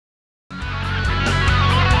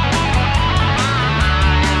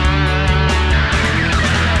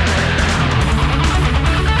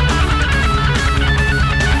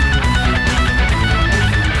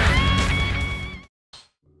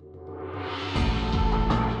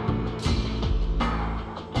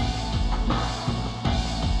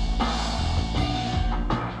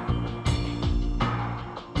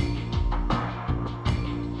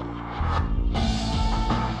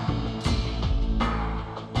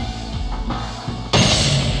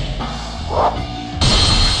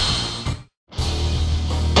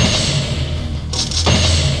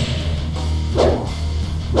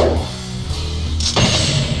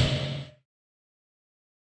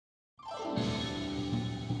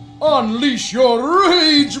Unleash your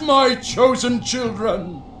rage, my chosen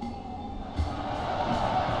children!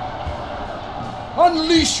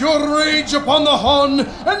 Unleash your rage upon the Han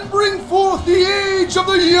and bring forth the age of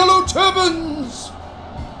the Yellow Turbans!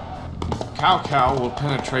 Cao Cao will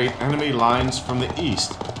penetrate enemy lines from the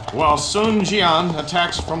east, while Sun Jian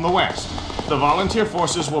attacks from the west. The volunteer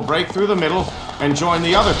forces will break through the middle and join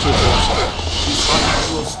the other two forces. This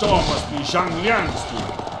unnatural storm must be Zhang Liang's doing.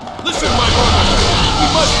 Listen, my brother! We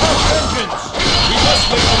must have vengeance! We must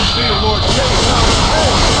make them feel Lord Cao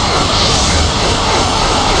Cao's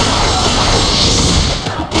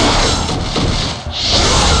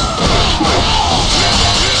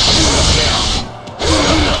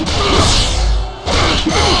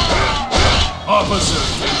Officer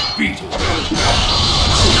defeated.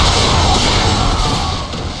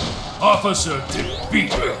 Officer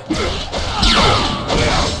defeated.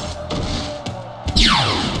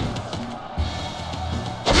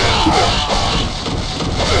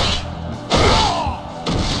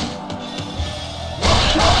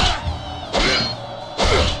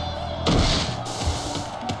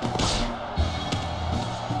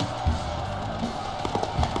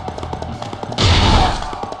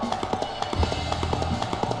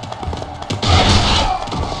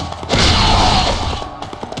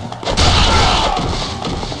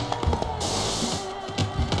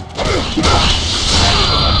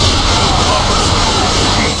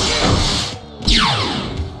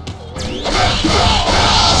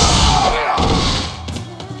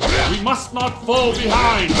 Not fall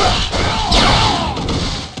behind!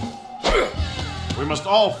 We must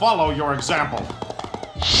all follow your example.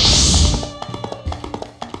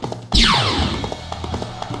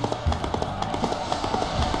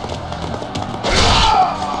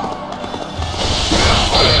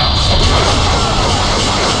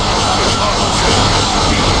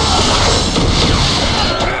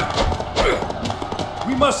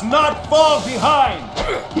 We must not fall behind!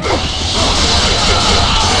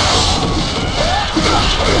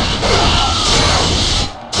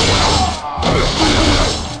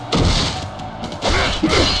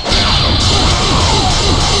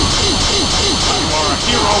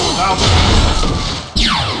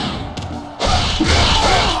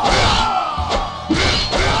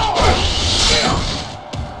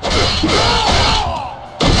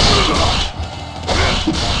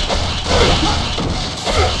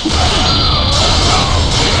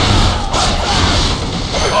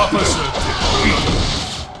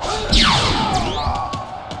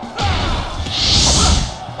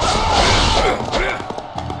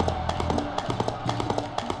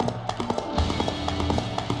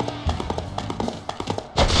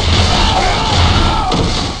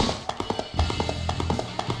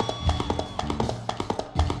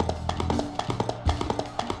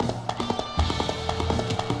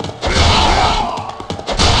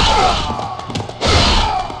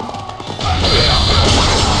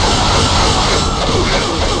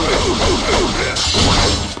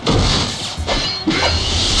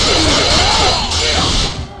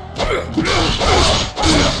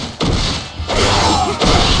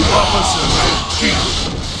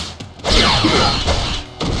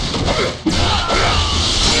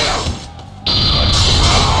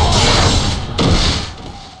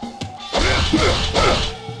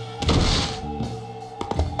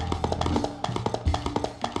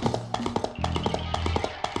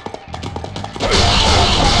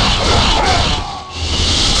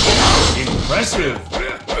 Impressive!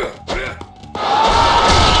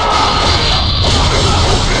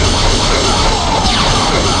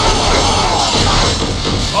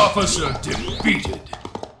 Officer defeated.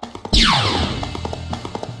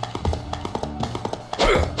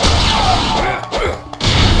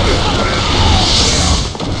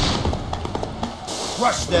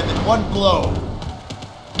 Crush them in one blow.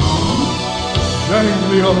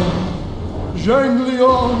 Zhang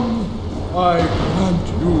Liang, I grant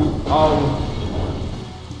you power.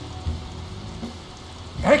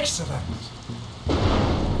 Excellent.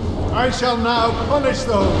 I shall now punish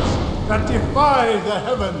those that defy the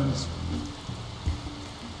heavens.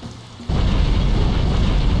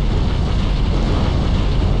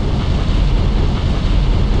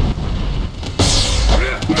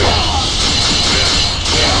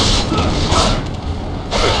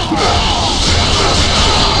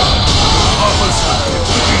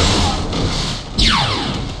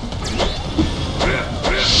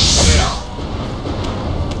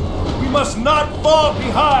 We must not fall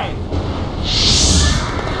behind!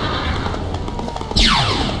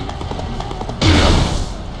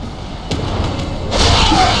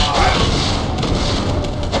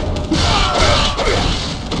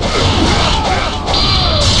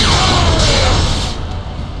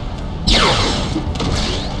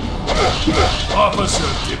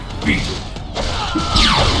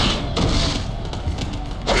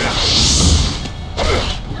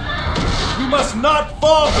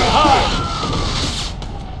 behind!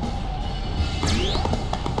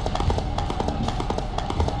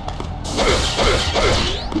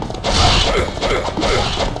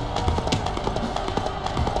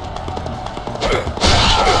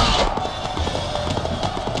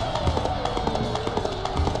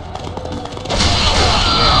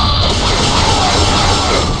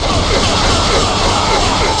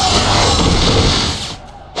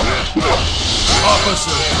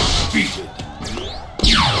 Officer defeated.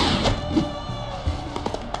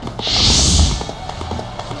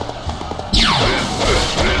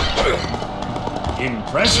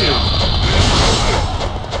 Impressive.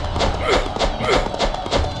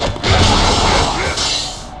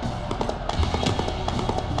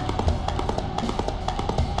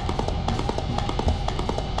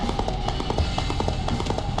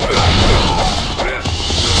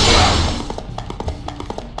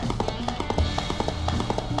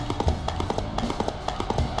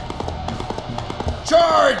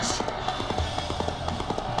 Charge!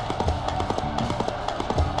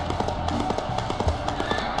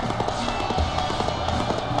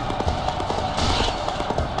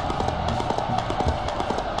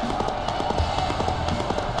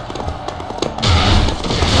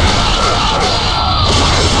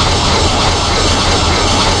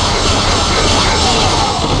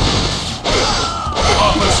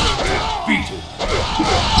 Officer defeated.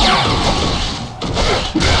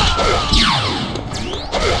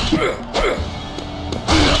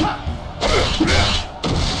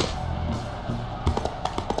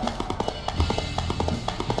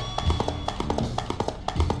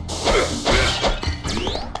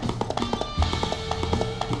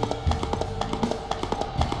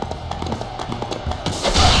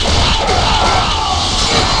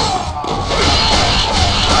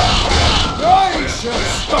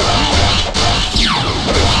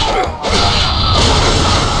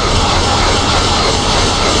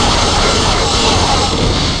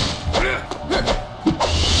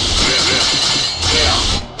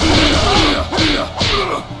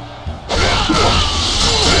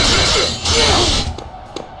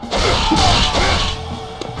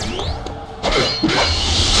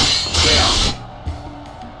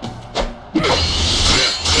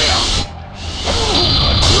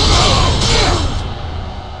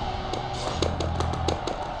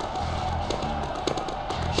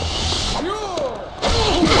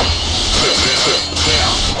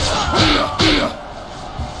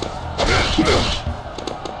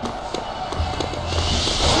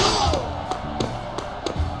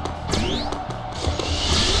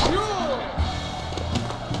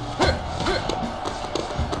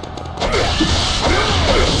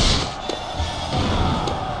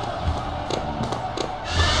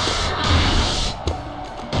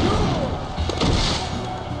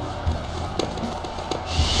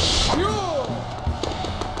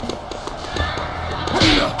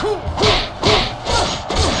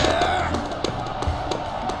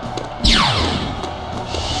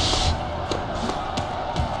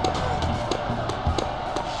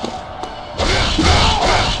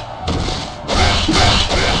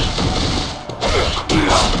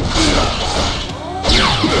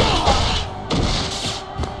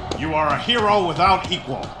 You are a hero without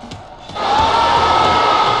equal.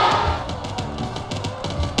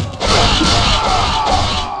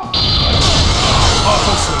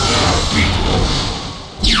 Officer defeated.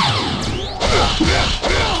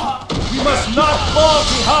 We must not fall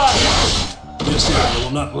behind. This area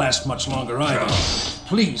will not last much longer either.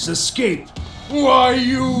 Please escape. Why,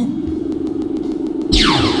 you...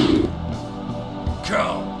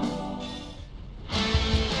 Come.